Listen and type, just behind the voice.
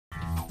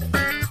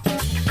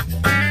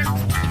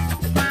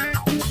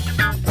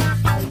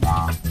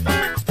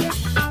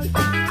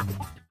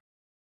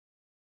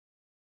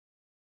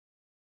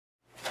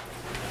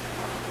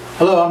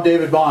Hello, I'm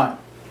David Bohn.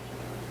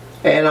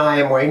 And I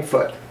am Wayne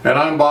Foote. And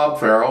I'm Bob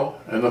Farrell,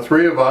 and the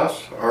three of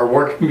us are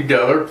working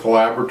together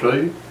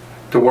collaboratively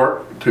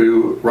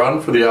to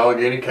run for the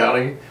Allegheny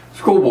County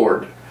School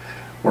Board.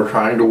 We're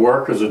trying to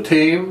work as a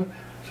team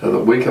so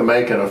that we can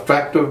make an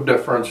effective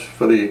difference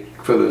for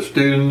the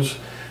students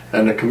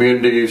and the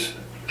communities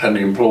and the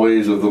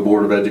employees of the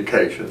Board of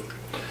Education.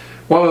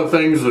 One of the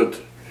things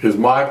that is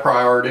my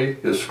priority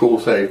is school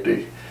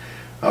safety.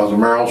 I was a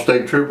Maryland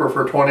State Trooper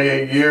for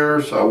 28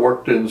 years. I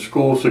worked in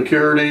school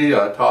security.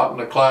 I taught in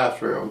the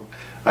classroom.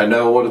 I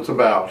know what it's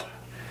about.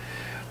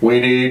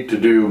 We need to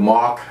do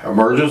mock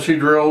emergency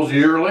drills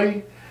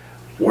yearly,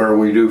 where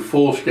we do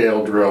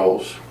full-scale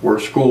drills, where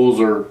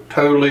schools are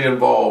totally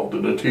involved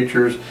and the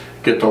teachers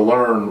get to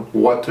learn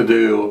what to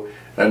do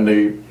and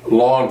the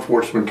law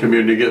enforcement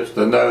community gets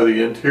to know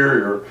the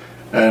interior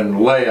and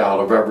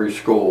layout of every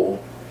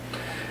school.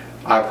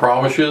 I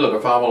promise you that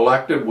if I'm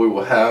elected, we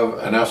will have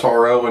an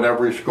SRO in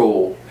every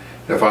school.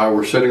 If I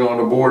were sitting on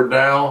the board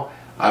now,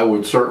 I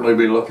would certainly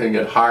be looking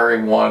at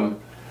hiring one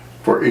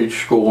for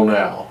each school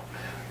now.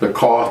 The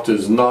cost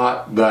is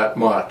not that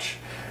much.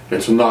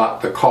 It's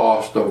not the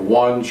cost of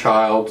one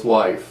child's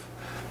life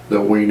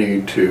that we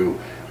need to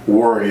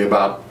worry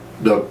about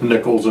the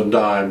nickels and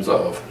dimes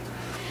of.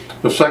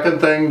 The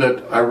second thing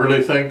that I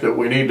really think that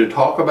we need to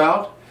talk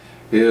about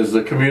is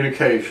the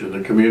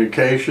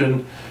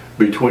communication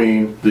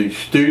between the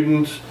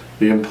students,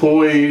 the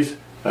employees,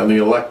 and the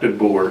elected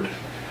board.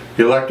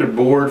 The elected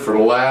board for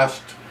the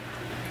last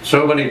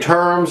so many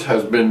terms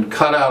has been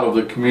cut out of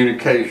the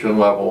communication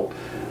level.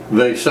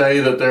 They say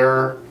that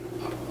their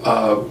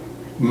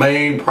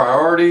main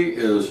priority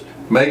is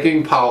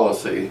making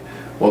policy.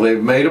 Well,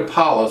 they've made a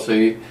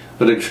policy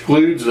that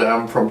excludes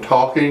them from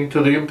talking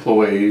to the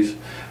employees,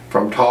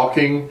 from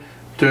talking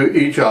to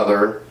each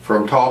other,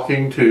 from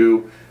talking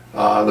to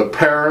the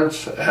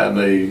parents and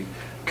the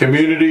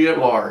community at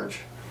large.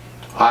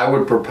 I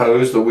would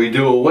propose that we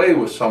do away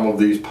with some of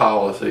these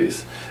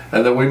policies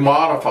and that we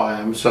modify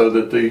them so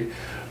that the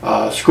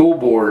school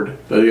board,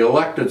 the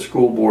elected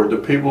school board, the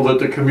people that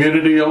the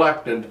community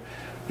elected,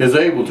 is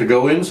able to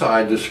go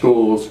inside the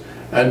schools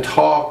and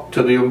talk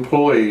to the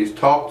employees,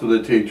 talk to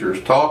the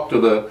teachers, talk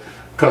to the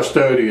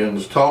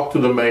custodians, talk to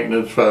the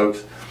maintenance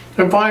folks,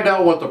 and find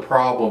out what the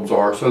problems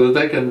are so that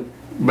they can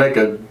make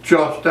a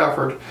just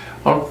effort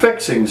on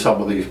fixing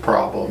some of these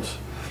problems.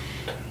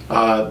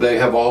 They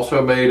have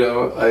also made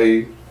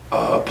a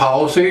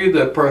policy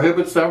that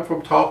prohibits them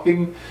from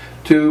talking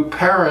to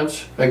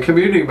parents and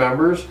community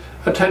members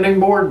attending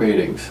board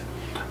meetings.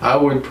 I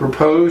would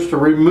propose to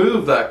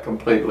remove that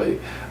completely.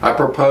 I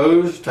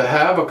propose to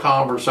have a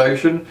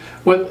conversation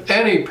with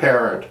any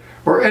parent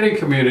or any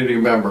community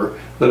member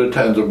that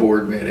attends a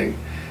board meeting.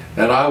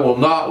 And I will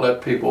not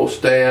let people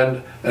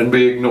stand and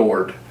be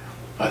ignored.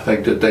 I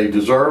think that they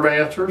deserve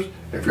answers.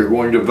 If you're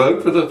going to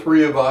vote for the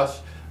three of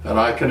us, and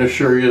I can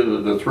assure you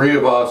that the three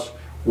of us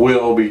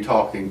will be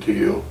talking to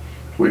you.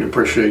 We'd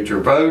appreciate your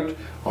vote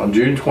on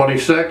June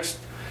 26th,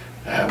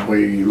 and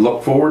we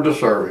look forward to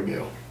serving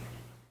you.